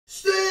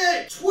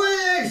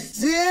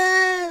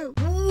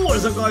What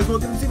is up, guys?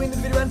 Welcome to me in the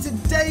video, and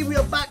today we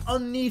are back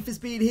on Need for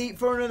Speed Heat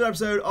for another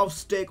episode of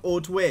Stick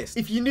or Twist.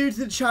 If you're new to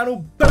the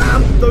channel,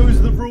 bam, those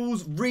are the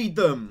rules, read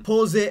them.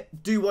 Pause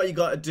it, do what you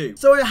gotta do.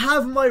 So I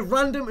have my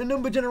random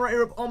number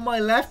generator up on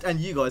my left, and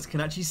you guys can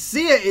actually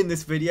see it in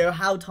this video,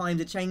 how times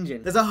are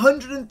changing. There's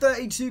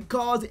 132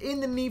 cars in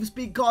the Need for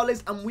Speed car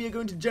list, and we are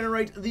going to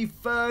generate the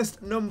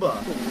first number.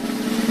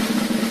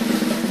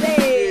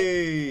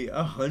 Hey,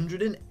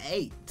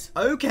 108.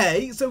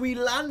 Okay, so we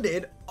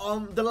landed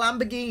on the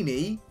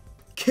Lamborghini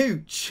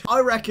Couch. I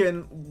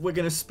reckon we're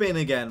gonna spin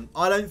again.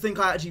 I don't think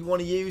I actually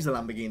want to use a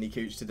Lamborghini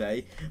Couch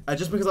today,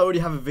 just because I already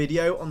have a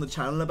video on the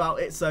channel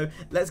about it. So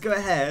let's go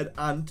ahead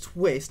and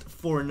twist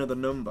for another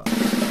number.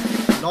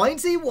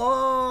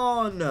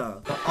 91.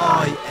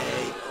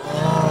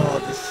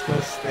 Oh,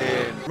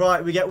 disgusting.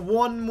 Right, we get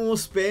one more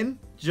spin,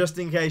 just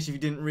in case if you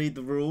didn't read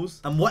the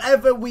rules. And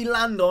whatever we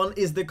land on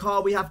is the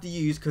car we have to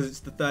use because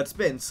it's the third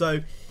spin. So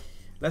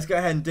let's go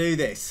ahead and do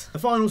this. The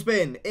final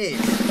spin is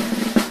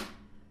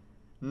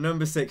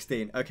number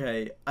 16.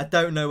 Okay, I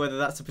don't know whether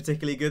that's a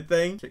particularly good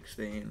thing.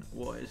 16.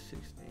 What is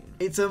 16?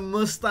 It's a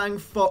Mustang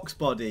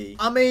Foxbody.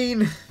 I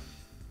mean,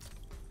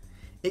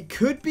 it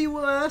could be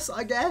worse,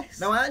 I guess.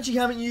 Now, I actually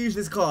haven't used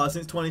this car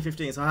since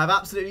 2015, so I have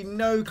absolutely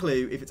no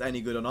clue if it's any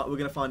good or not. We're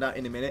going to find out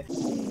in a minute.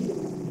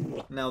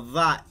 Now,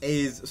 that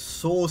is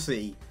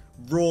saucy.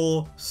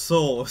 Raw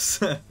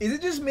sauce. Is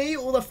it just me,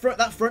 or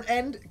that front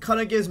end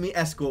kind of gives me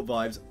Escort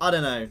vibes? I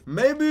don't know.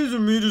 Maybe it's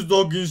me just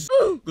talking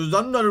because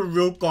I'm not a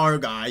real car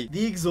guy.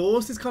 The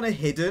exhaust is kind of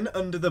hidden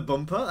under the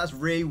bumper. That's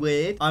really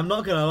weird. I'm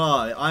not gonna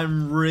lie,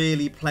 I'm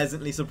really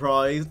pleasantly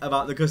surprised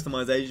about the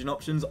customization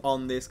options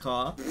on this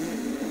car.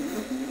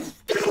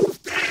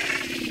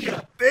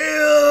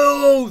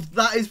 Filth!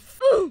 That is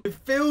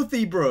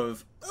filthy,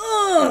 bruv.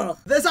 Ugh.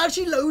 There's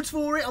actually loads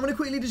for it. I'm going to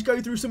quickly just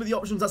go through some of the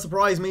options that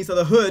surprised me. So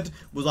the hood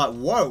was like,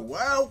 whoa,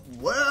 whoa,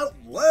 whoa,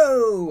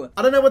 whoa.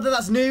 I don't know whether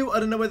that's new. I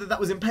don't know whether that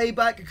was in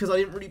Payback because I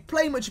didn't really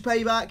play much of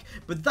Payback.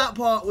 But that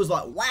part was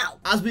like, wow.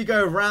 As we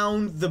go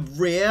around, the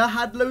rear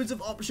had loads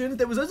of options.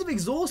 There was loads of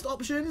exhaust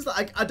options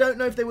that I don't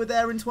know if they were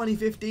there in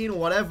 2015 or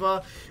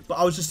whatever. But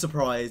I was just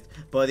surprised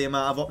by the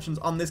amount of options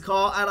on this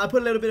car. And I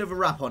put a little bit of a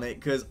wrap on it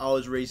because I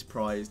was really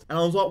surprised. And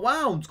I was like,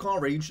 wow, this car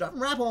really should have a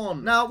wrap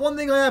on. Now, one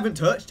thing I haven't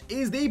touched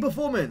is the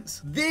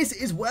performance. This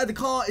is where the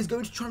car is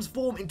going to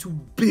transform into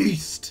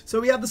beast.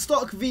 So we have the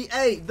stock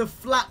V8, the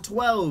flat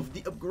 12,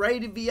 the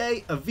upgraded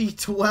V8, a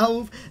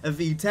V12, a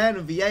V10,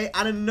 a V8,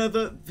 and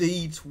another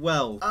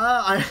V12.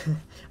 I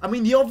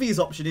mean, the obvious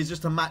option is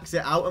just to max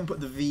it out and put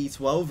the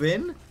V12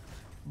 in.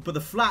 But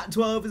the flat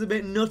 12 is a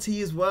bit nutty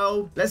as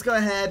well. Let's go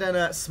ahead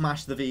and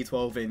smash the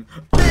V12 in.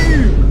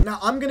 Boom! Now,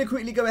 I'm going to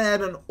quickly go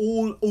ahead and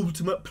all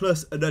ultimate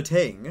plus a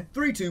ting.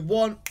 3, 2,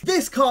 1.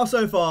 This car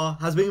so far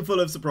has been full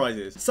of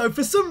surprises. So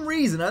for some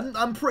reason,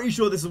 I'm pretty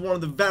sure this is one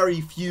of the very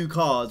few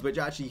cars which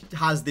actually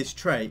has this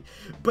trait.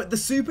 But the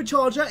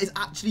supercharger is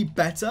actually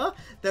better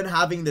than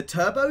having the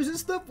turbos and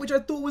stuff, which I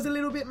thought was a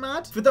little bit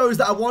mad. For those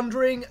that are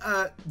wondering,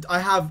 I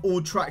have all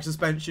track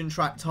suspension,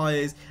 track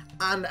tires,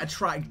 and a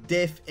track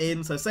diff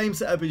in, so same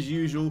setup as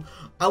usual.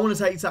 I want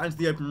to take this out into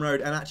the open road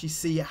and actually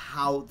see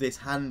how this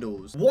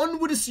handles. One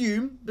would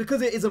assume,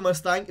 because it is a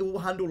Mustang, it will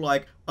handle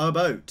like a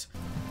boat.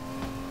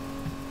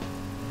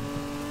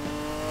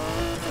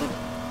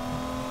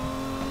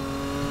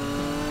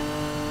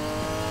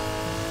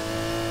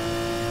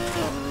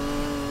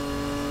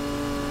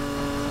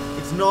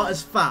 It's not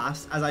as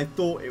fast as I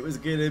thought it was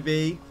gonna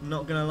be,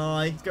 not gonna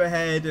lie. Let's go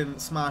ahead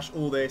and smash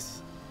all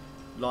this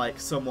like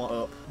somewhat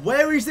up.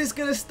 Where is this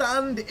gonna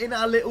stand in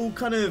our little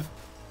kind of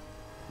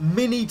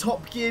mini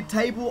Top Gear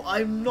table?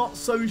 I'm not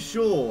so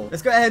sure.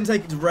 Let's go ahead and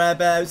take it to Rare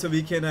Bear so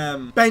we can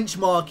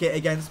benchmark it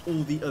against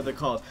all the other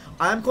cars.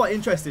 I am quite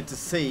interested to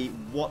see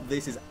what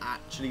this is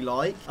actually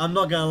like. I'm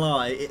not gonna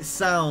lie, it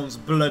sounds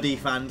bloody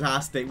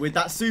fantastic with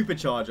that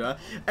supercharger.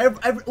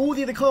 All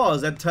the other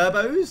cars had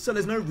turbos, so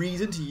there's no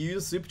reason to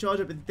use a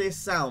supercharger, but this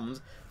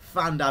sounds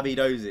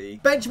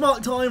fan-dabby-dozy.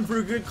 Benchmark time for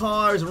a good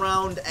car is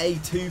around a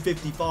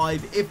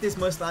 255. If this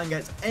Mustang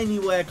gets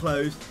anywhere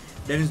close,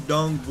 then it's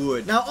done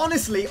good. Now,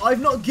 honestly,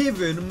 I've not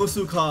given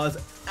muscle cars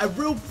a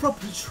real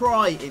proper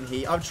try in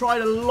Heat. I've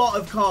tried a lot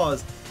of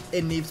cars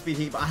in Need for Speed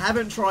Heat, but I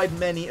haven't tried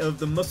many of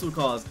the muscle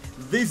cars.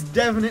 This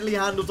definitely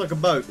handles like a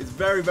boat. It's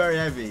very, very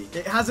heavy.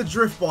 It has a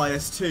drift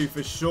bias too,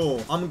 for sure.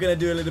 I'm going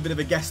to do a little bit of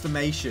a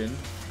guesstimation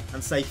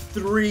and say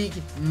 3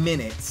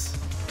 minutes.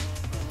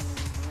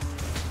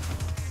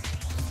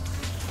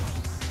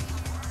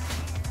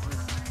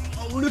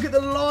 Look at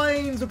the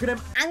lines, look at them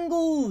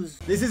angles.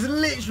 This is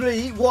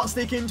literally what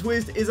Stick and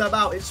Twist is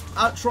about. It's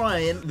about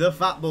trying the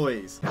fat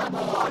boys. Come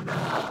on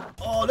now.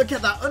 Oh, look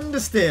at that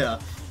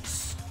understeer.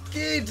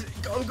 Skid.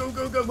 Go, go,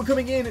 go, go. We're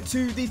coming in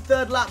to the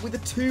third lap with a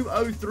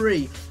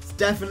 2:03. It's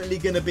definitely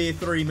going to be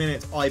 3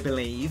 minutes, I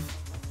believe.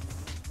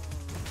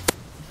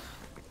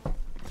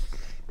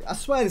 I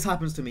swear this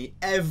happens to me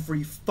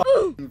every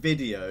fucking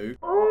video.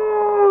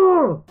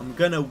 I'm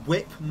going to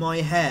whip my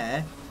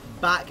hair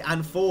back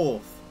and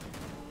forth,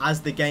 as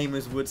the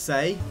gamers would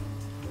say.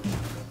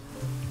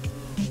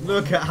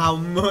 Look at how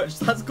much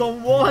that's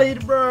gone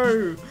wide,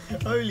 bro.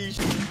 Holy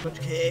shit. Much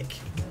kick.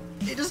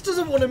 It just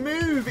doesn't want to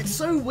move. It's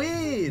so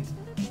weird.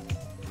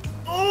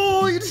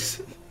 Oh, you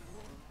just...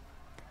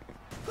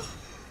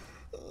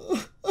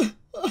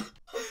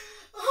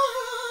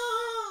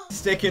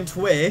 Stick and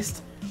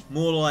twist.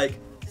 More like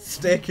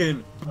stick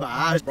and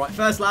bash. Right,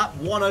 first lap,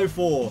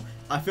 104.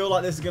 I feel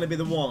like this is going to be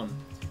the one.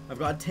 I've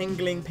got a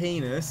tingling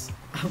penis.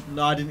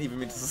 No, I didn't even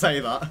mean to say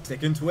that.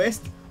 Stick and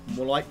twist.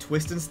 More like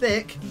twist and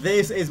stick.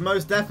 This is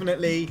most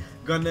definitely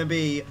gonna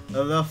be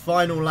the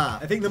final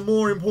lap. I think the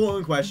more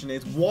important question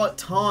is, what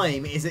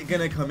time is it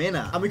gonna come in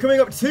at? And we're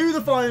coming up to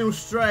the final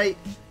straight.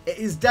 It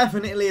is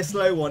definitely a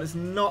slow one. It's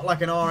not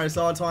like an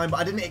RSR time, but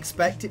I didn't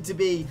expect it to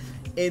be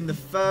in the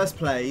first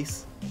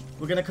place.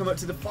 We're gonna come up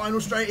to the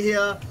final straight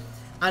here,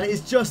 and it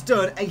is just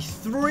done a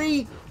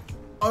 3:01.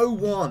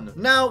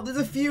 Now, there's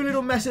a few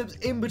little mess-ups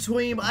in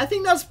between, but I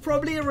think that's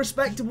probably a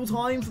respectable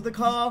time for the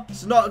car.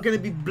 It's not going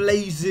to be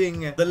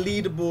blazing the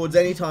leaderboards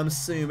anytime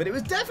soon, but it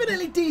was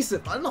definitely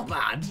decent, but not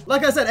bad.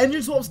 Like I said,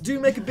 engine swaps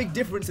do make a big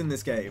difference in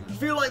this game. I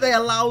feel like they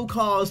allow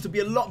cars to be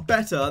a lot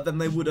better than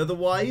they would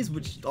otherwise,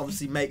 which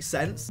obviously makes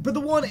sense. But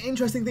the one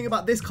interesting thing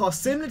about this car,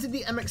 similar to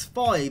the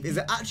MX-5, is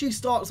it actually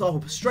starts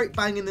off straight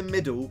bang in the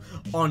middle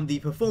on the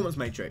performance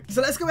matrix.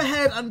 So let's go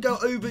ahead and go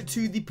over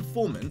to the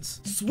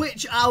performance,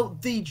 switch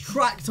out the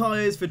track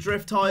tires for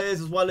drift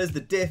tires, as well as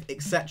the diff,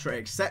 etc,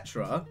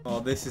 etc.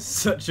 Oh, this is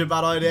such a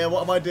bad idea.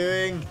 What am I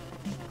doing?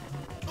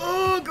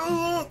 Oh, go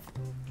up!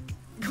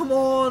 Come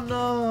on!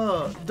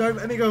 Don't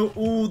let me go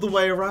all the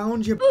way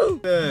around, you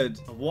bird.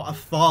 What a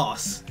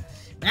farce.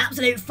 An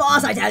absolute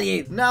farce, I tell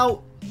you.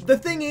 Now, the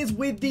thing is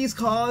with these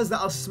cars that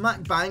are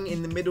smack bang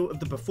in the middle of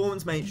the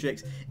performance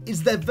matrix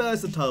is they're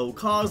versatile.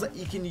 Cars that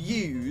you can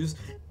use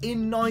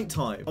in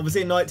nighttime.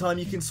 Obviously in nighttime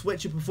you can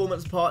switch your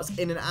performance parts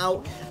in and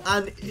out,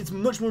 and it's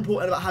much more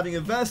important about having a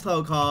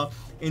versatile car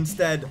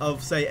instead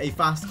of, say, a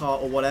fast car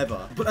or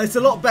whatever. But it's a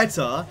lot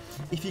better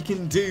if you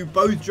can do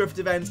both drift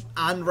events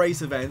and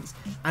race events,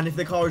 and if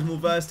the car is more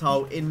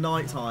versatile in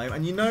nighttime.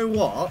 And you know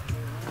what?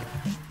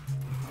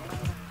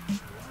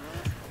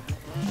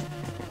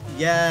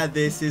 Yeah,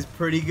 this is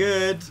pretty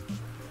good.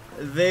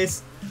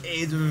 This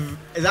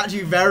is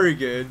actually very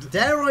good.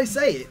 Dare I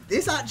say it,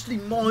 this actually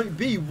might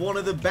be one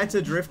of the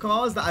better drift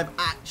cars that I've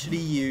actually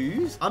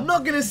used. I'm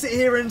not going to sit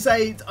here and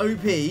say it's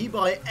OP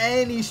by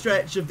any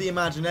stretch of the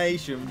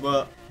imagination,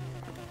 but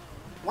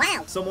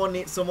wow. Someone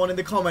in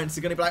the comments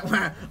are going to be like,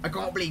 well, I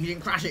can't believe you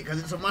didn't crash it because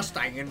it's a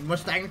Mustang and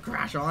Mustangs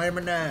crash. I am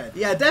a nerd.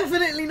 Yeah,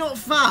 definitely not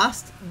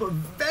fast, but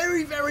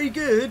very, very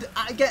good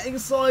at getting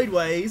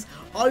sideways.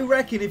 I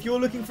reckon if you're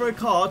looking for a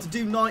car to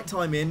do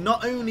nighttime in,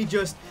 not only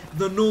just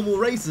the normal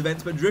race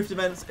events, but drift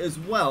events as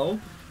well,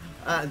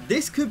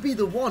 this could be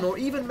the one. Or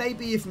even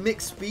maybe if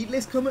mixed speed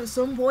lists come at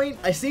some point.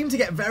 I seem to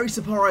get very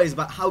surprised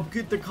about how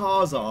good the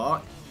cars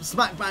are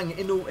smack bang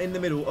in the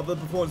middle of the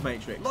performance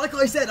matrix. Like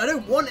I said, I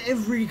don't want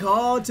every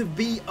car to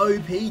be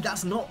OP.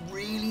 That's not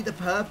really the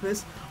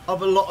purpose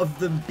of a lot of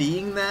them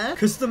being there.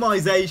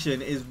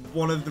 Customization is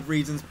one of the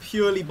reasons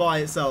purely by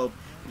itself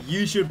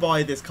you should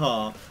buy this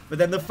car. But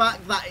then the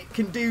fact that it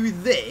can do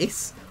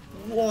this,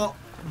 what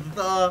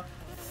the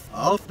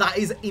fuck? That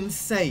is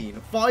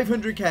insane.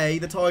 500k,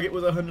 the target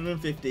was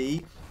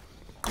 150.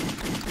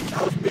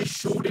 That was me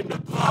shooting the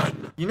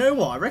gun. You know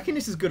what? I reckon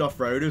this is good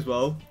off-road as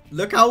well.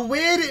 Look how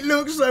weird it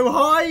looks so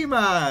high,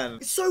 man.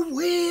 It's so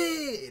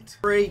weird.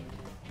 3,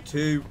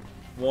 2,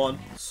 1,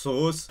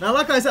 source. Now,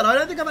 like I said, I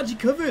don't think I've actually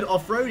covered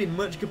off-road in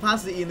much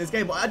capacity in this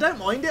game, but I don't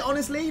mind it,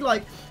 honestly.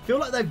 Like, I feel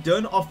like they've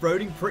done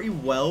off-roading pretty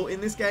well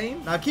in this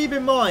game. Now, keep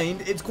in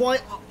mind, it's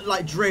quite,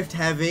 like, drift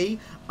heavy.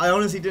 I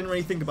honestly didn't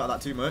really think about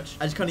that too much.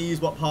 I just kind of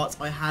used what parts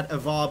I had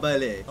available.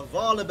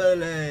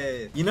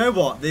 You know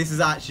what? This is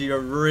actually a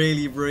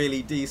really,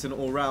 really decent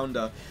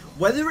all-rounder.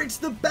 Whether it's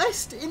the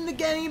best in the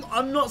game,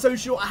 I'm not so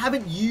sure. I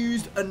haven't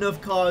used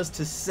enough cars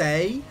to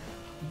say,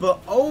 but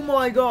oh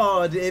my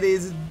god, it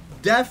is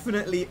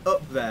definitely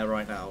up there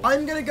right now.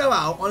 I'm going to go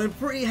out on a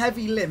pretty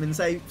heavy limb and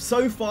say,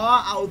 so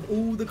far, out of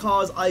all the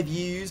cars I've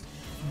used,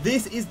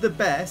 this is the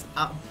best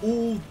at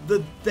all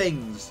the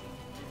things.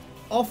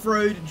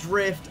 Off-road,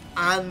 drift,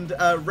 and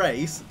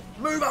race.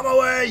 Move out my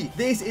way!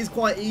 This is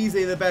quite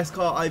easily the best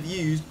car I've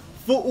used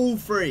for all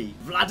three.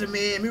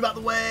 Vladimir, move out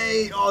the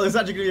way! Oh, this is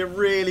actually going to be a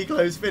really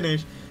close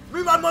finish.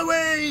 Move out my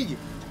way!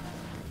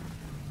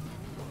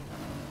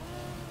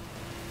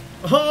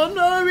 Oh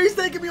no, he's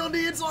taking me on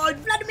the inside.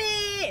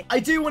 Vladimir! I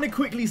do want to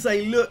quickly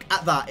say, look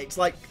at that. It's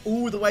like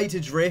all the way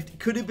to drift.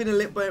 Could have been a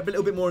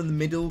little bit more in the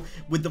middle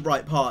with the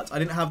right parts. I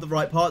didn't have the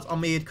right parts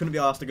on me. It couldn't be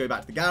asked to go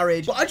back to the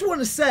garage. But I just want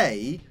to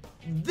say,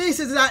 this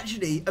is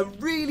actually a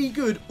really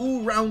good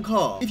all-round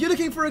car. If you're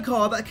looking for a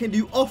car that can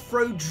do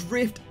off-road,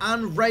 drift,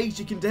 and race,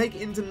 you can take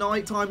it into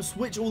nighttime,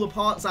 switch all the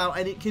parts out,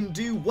 and it can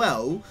do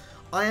well,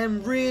 I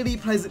am really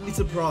pleasantly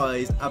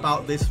surprised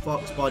about this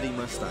Foxbody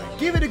Mustang.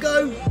 Give it a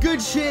go.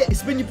 Good shit.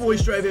 It's been your boy,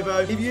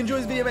 StraightUpHippo. If you enjoyed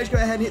this video, make sure to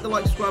go ahead and hit the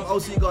like, subscribe. I'll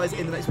see you guys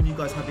in the next one. You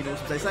guys have been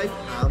awesome. Stay safe,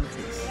 and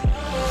peace.